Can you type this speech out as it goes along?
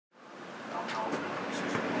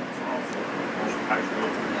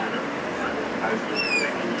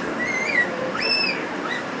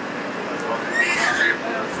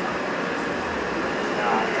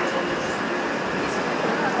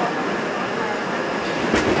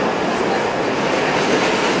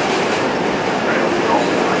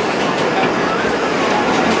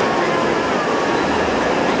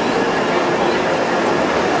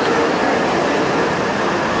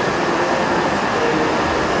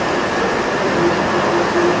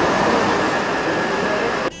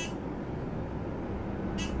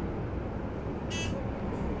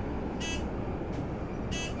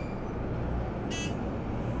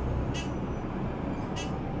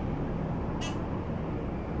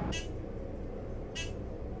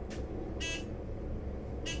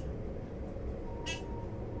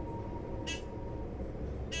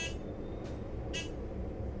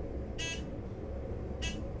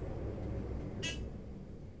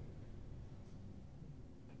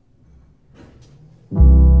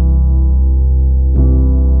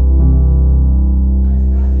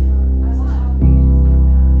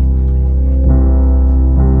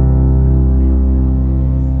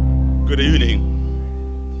Good evening.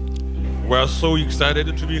 We're so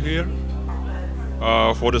excited to be here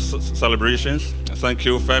for the celebrations. Thank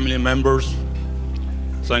you, family members.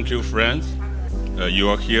 Thank you, friends. You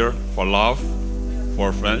are here for love,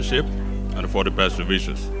 for friendship, and for the best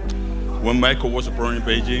wishes. When Michael was born in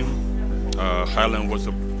Beijing, Helen was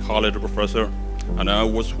a college professor, and I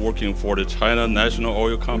was working for the China National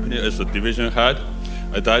Oil Company as a division head.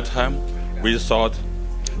 At that time, we thought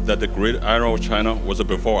that the great era of China was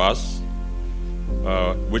before us,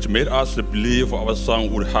 which made us believe our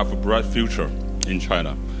son would have a bright future in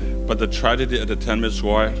China. But the tragedy at the Tiananmen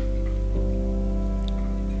Square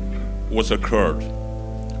was occurred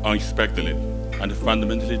unexpectedly and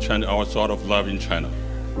fundamentally changed our thought of life in China.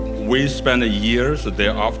 We spent years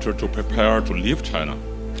thereafter to prepare to leave China,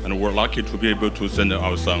 and we're lucky to be able to send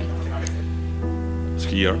our son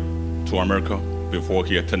here to America before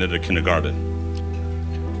he attended the kindergarten.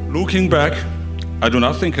 Looking back, I do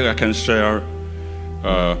not think I can share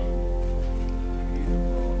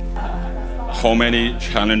how many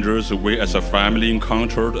challenges we as a family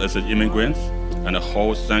encountered as immigrants, and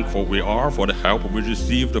how thankful we are for the help we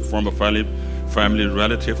received from family,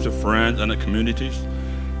 relatives, friends, and communities.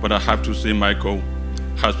 But I have to say Michael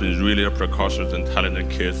has been really a precocious and talented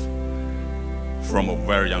kid from a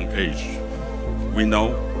very young age. We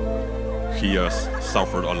know he has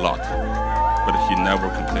suffered a lot, but he never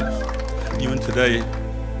complains. Even today,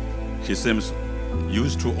 he seems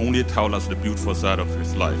used to only tell us the beautiful side of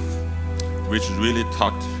his life, which really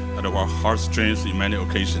tugged at our heartstrings in many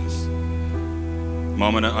occasions.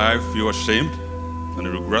 Mom and I feel ashamed and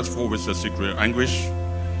regretful with the secret anguish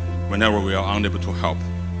whenever we are unable to help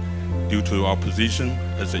due to our position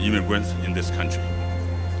as immigrants in this country.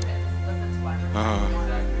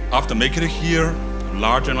 After making it here,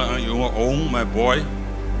 larger than your own, my boy,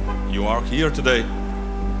 you are here today.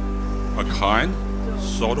 A kind,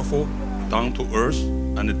 thoughtful, down-to-earth,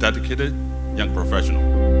 and dedicated young professional.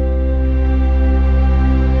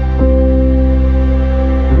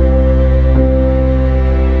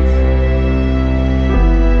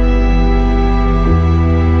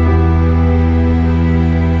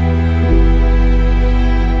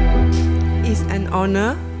 It's an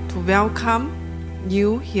honor to welcome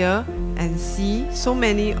you here and see so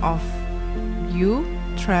many of you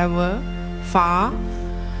travel far,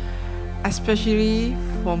 especially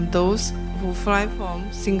from those who fly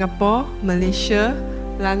from Singapore, Malaysia,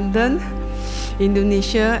 London,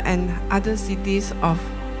 Indonesia, and other cities of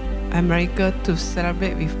America to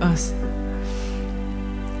celebrate with us.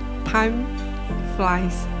 Time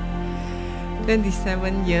flies.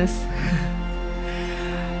 27 years.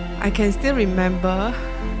 I can still remember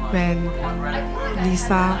when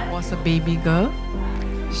Lisa was a baby girl.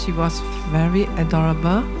 She was very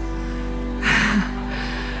adorable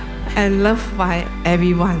and loved by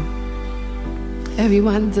everyone.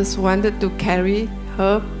 Everyone just wanted to carry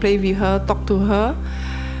her, play with her, talk to her,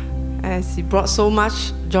 as she brought so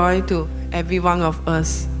much joy to every one of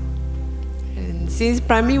us. And since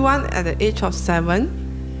primary 1 at the age of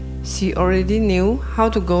 7, she already knew how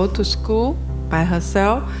to go to school by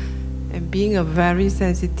herself, and being a very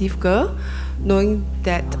sensitive girl, knowing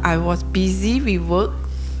that I was busy with work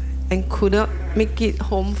and couldn't make it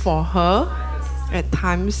home for her at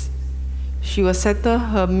times, she would settle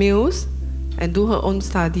her meals and do her own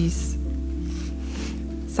studies.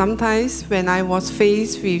 Sometimes when I was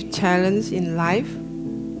faced with challenge in life,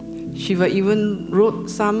 she would even wrote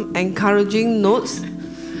some encouraging notes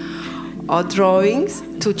or drawings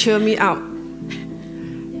to cheer me up.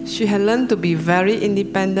 She had learned to be very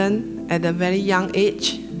independent at a very young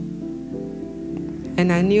age.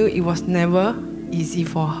 and I knew it was never easy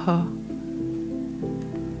for her.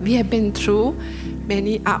 We have been through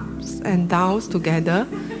many ups and downs together.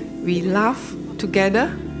 We laugh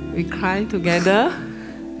together, we cry together,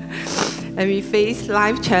 and we face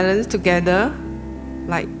life challenges together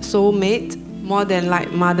like soulmate, more than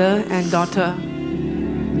like mother and daughter.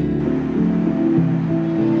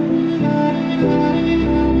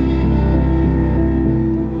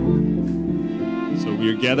 So we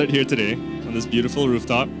are gathered here today on this beautiful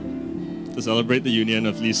rooftop to celebrate the union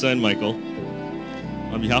of Lisa and Michael.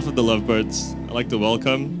 On behalf of the Lovebirds, I'd like to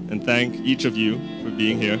welcome and thank each of you for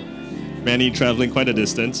being here, many traveling quite a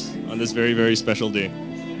distance on this very, very special day.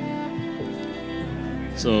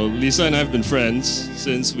 So Lisa and I have been friends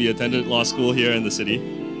since we attended law school here in the city.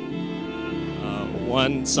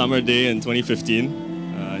 One summer day in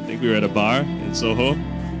 2015, I think we were at a bar in Soho.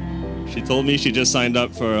 She told me she just signed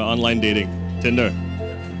up for online dating, Tinder,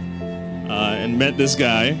 and met this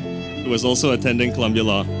guy who was also attending Columbia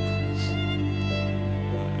Law.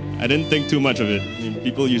 I didn't think too much of it. I mean,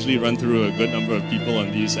 people usually run through a good number of people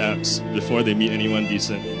on these apps before they meet anyone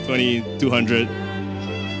decent. 20, 200,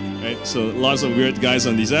 right? So lots of weird guys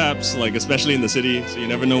on these apps, like especially in the city, so you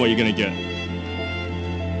never know what you're gonna get.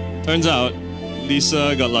 Turns out,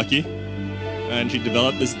 Lisa got lucky, and she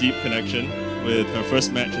developed this deep connection with her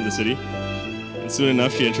first match in the city. And soon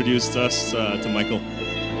enough, she introduced us to Michael.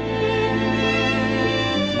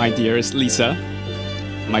 My dearest Lisa,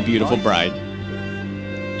 my beautiful bride.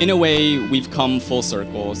 In a way, we've come full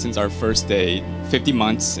circle since our first date 50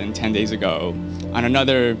 months and 10 days ago on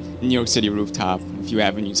another New York City rooftop a few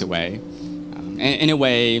avenues away. In a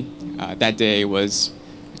way, that day was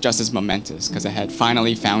just as momentous because I had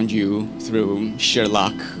finally found you through sheer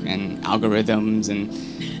luck and algorithms, and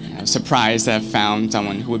I was surprised to have found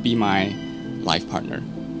someone who would be my life partner.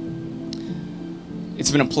 It's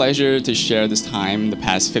been a pleasure to share this time the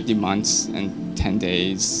past 50 months and 10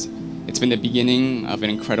 days. It's been the beginning of an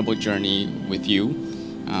incredible journey with you.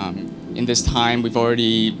 In this time, we've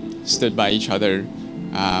already stood by each other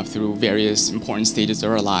through various important stages of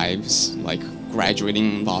our lives, like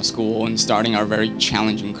graduating law school and starting our very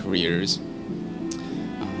challenging careers.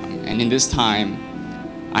 And in this time,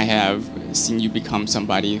 I have seen you become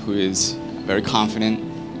somebody who is very confident,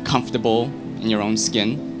 comfortable in your own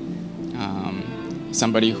skin,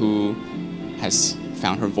 somebody who has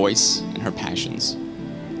found her voice and her passions.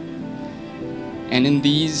 And in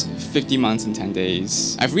these 50 months and 10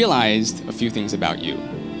 days, I've realized a few things about you.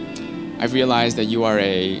 I've realized that you are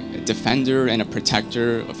a defender and a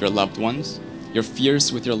protector of your loved ones. You're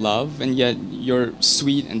fierce with your love, and yet you're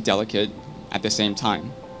sweet and delicate at the same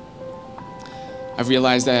time. I've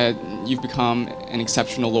realized that you've become an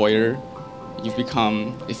exceptional lawyer. You've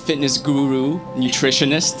become a fitness guru,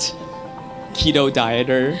 nutritionist, keto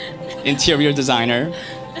dieter, interior designer,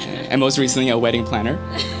 and most recently a wedding planner.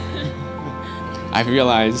 I've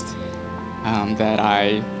realized that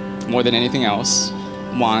I, more than anything else,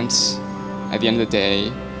 want, at the end of the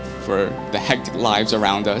day, for the hectic lives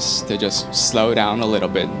around us to just slow down a little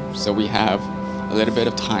bit so we have a little bit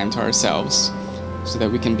of time to ourselves, so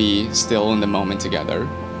that we can be still in the moment together,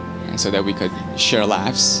 and so that we could share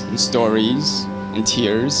laughs and stories and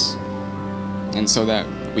tears, and so that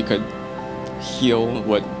we could heal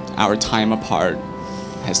what our time apart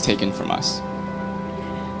has taken from us.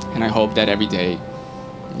 And I hope that every day,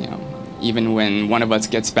 even when one of us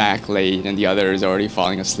gets back late and the other is already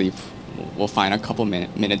falling asleep, we'll find a couple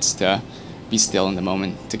minutes to be still in the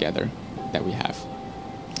moment together that we have.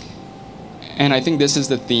 And I think this is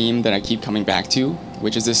the theme that I keep coming back to,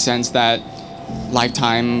 which is the sense that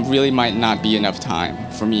lifetime really might not be enough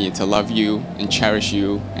time for me to love you and cherish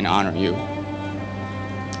you and honor you.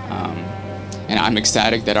 And I'm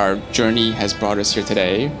ecstatic that our journey has brought us here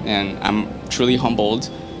today, and I'm truly humbled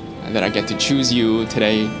that I get to choose you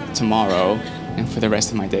today, tomorrow, and for the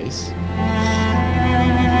rest of my days.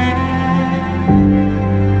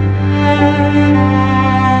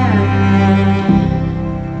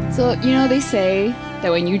 So, they say that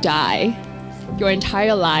when you die, your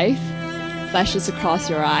entire life flashes across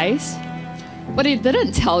your eyes. What it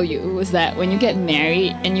didn't tell you was that when you get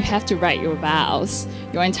married and you have to write your vows,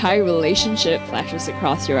 your entire relationship flashes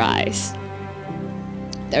across your eyes.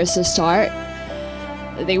 There's the start,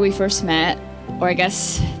 the day we first met, or I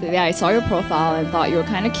guess the day I saw your profile and thought you were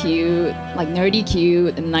kind of cute, like nerdy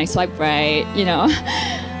cute, and I swiped right,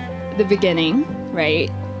 The beginning, right?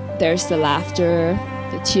 There's the laughter,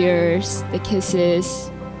 the tears, the kisses,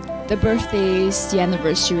 the birthdays, the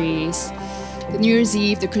anniversaries, the New Year's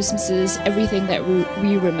Eve, the Christmases, everything that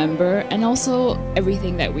we remember, and also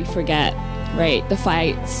everything that we forget right? The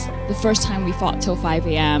fights, the first time we fought till 5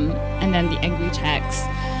 a.m., and then the angry texts.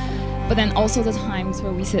 But then also the times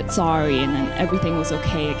where we said sorry and then everything was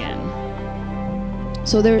okay again.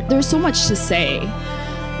 So there's so much to say,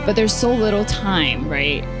 but there's so little time,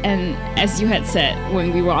 right? And as you had said,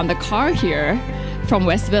 when we were on the car here from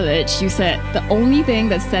West Village, you said the only thing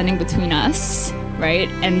that's standing between us, right,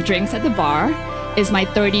 and drinks at the bar is my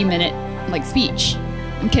 30-minute speech.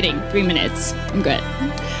 I'm kidding, 3 minutes, I'm good.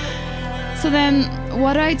 So then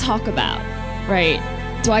what do I talk about, right?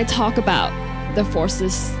 Do I talk about the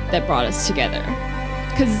forces that brought us together?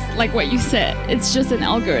 Because like what you said, it's just an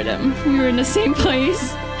algorithm. We were in the same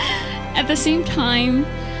place at the same time,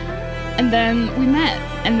 and then we met,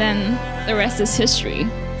 and then the rest is history.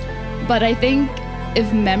 But I think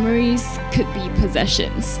if memories could be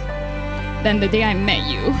possessions, then the day I met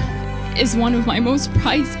you is one of my most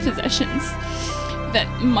prized possessions that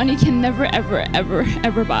money can never, ever, ever,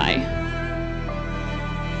 ever buy.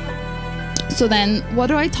 So then what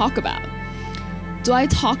do I talk about? Do I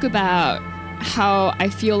talk about how I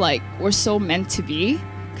feel like we're so meant to be?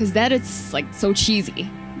 Because that is so cheesy,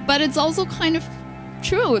 but it's also kind of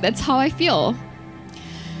true. That's how I feel.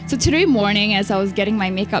 So today morning, as I was getting my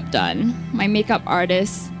makeup done, my makeup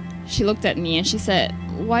artist, she looked at me and she said,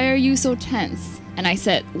 "Why are you so tense?" And I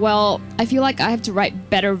said, "Well, I feel like I have to write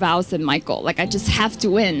better vows than Michael. I just have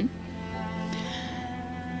to win."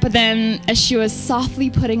 But then as she was softly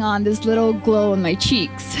putting on this little glow on my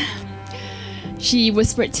cheeks, she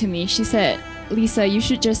whispered to me, she said, "Lisa, you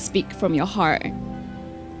should just speak from your heart."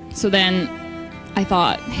 So then I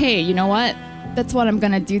thought, hey, you know what? That's what I'm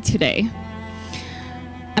gonna do today.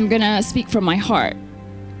 I'm gonna speak from my heart.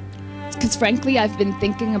 Because frankly, I've been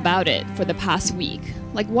thinking about it for the past week.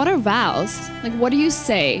 What are vows? What do you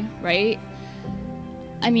say, right?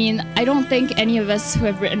 I mean, I don't think any of us who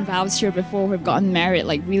have written vows here before who have gotten married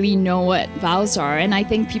really know what vows are. And I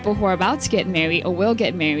think people who are about to get married or will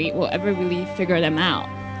get married will ever really figure them out.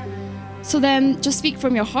 So then just speak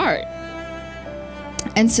from your heart.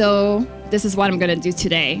 And so this is what I'm gonna do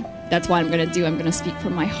today. That's what I'm gonna do. I'm gonna speak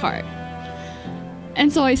from my heart.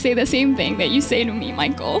 And so I say the same thing that you say to me,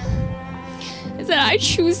 Michael, is that I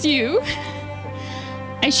choose you.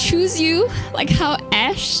 I choose you like how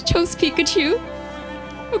Ash chose Pikachu.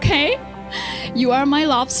 Okay? You are my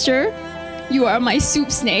lobster. You are my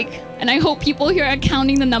soup snake. And I hope people here are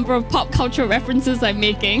counting the number of pop culture references I'm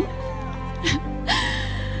making.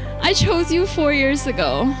 I chose you 4 years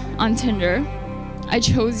ago on Tinder. I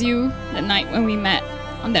chose you the night when we met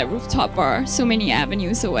on that rooftop bar so many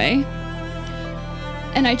avenues away.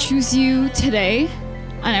 And I choose you today,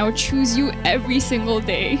 and I will choose you every single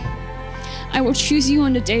day. I will choose you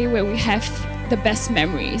on the day where we have the best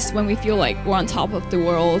memories, when we feel like we're on top of the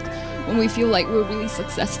world, when we feel like we're really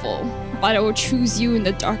successful. But I will choose you in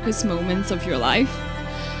the darkest moments of your life,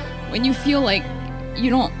 when you feel like you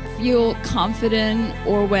don't feel confident,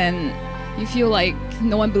 or when you feel like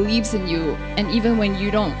no one believes in you, and even when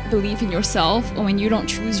you don't believe in yourself, or when you don't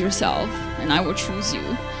choose yourself, and I will choose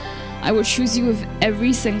you. I will choose you with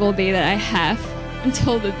every single day that I have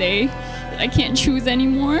until the day that I can't choose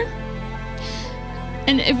anymore.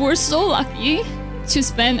 And if we're so lucky to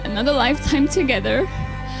spend another lifetime together,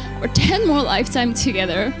 or 10 more lifetimes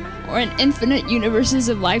together, or an infinite universes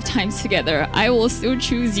of lifetimes together, I will still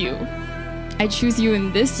choose you. I choose you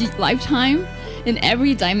in this lifetime, in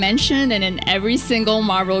every dimension, and in every single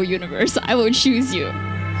Marvel universe. I will choose you.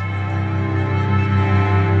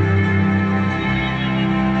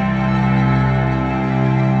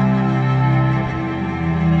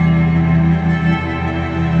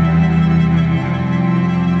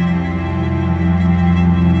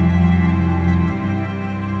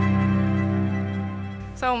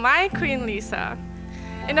 So my Queen Lisa,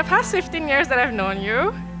 in the past 15 years that I've known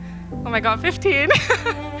you, oh my God, 15,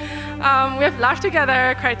 we have laughed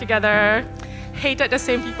together, cried together, hated the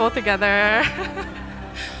same people together,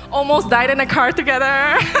 almost died in a car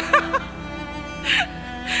together.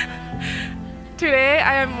 Today,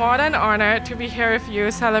 I am more than honored to be here with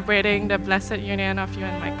you celebrating the blessed union of you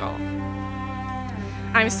and Michael.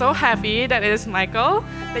 I'm so happy that it is Michael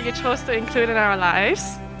that you chose to include in our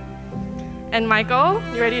lives. And Michael,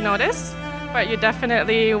 you already know this, but you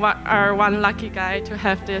definitely are one lucky guy to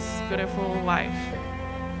have this beautiful wife.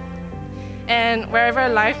 And wherever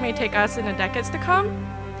life may take us in the decades to come,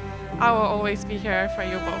 I will always be here for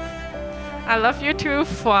you both. I love you two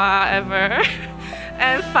forever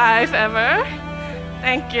and five ever.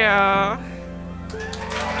 Thank you.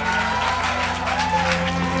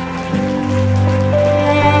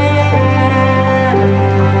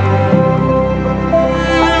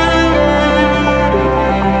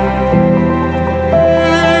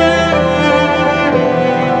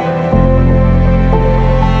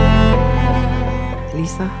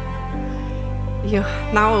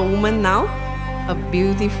 now a woman now, a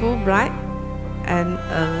beautiful bride, and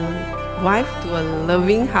a wife to a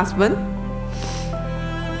loving husband.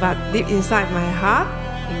 But deep inside my heart,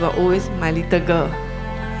 you were always my little girl.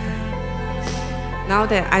 Now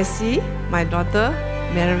that I see my daughter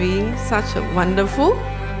marrying such a wonderful,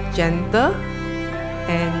 gentle,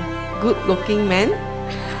 and good-looking man,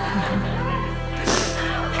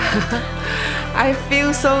 I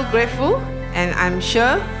feel so grateful, and I'm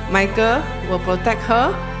sure Michael will protect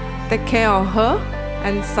her, take care of her,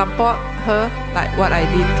 and support her like what I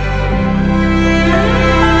did.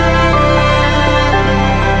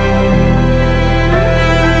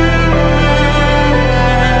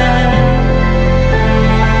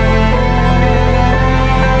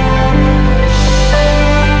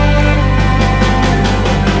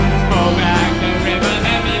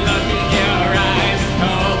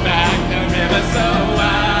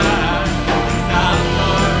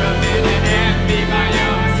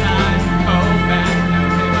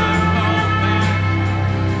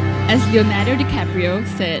 As Leonardo DiCaprio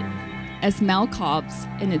said as Mel Cobbs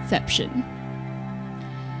in Inception,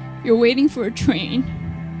 you're waiting for a train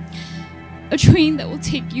that will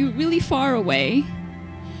take you really far away.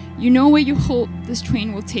 You know where you hope this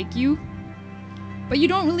train will take you, but you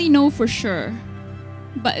don't really know for sure.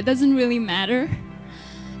 But it doesn't really matter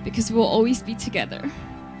because we'll always be together.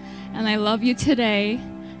 And I love you today,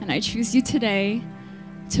 and I choose you today,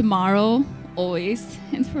 tomorrow, always,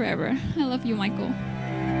 and forever. I love you, Michael.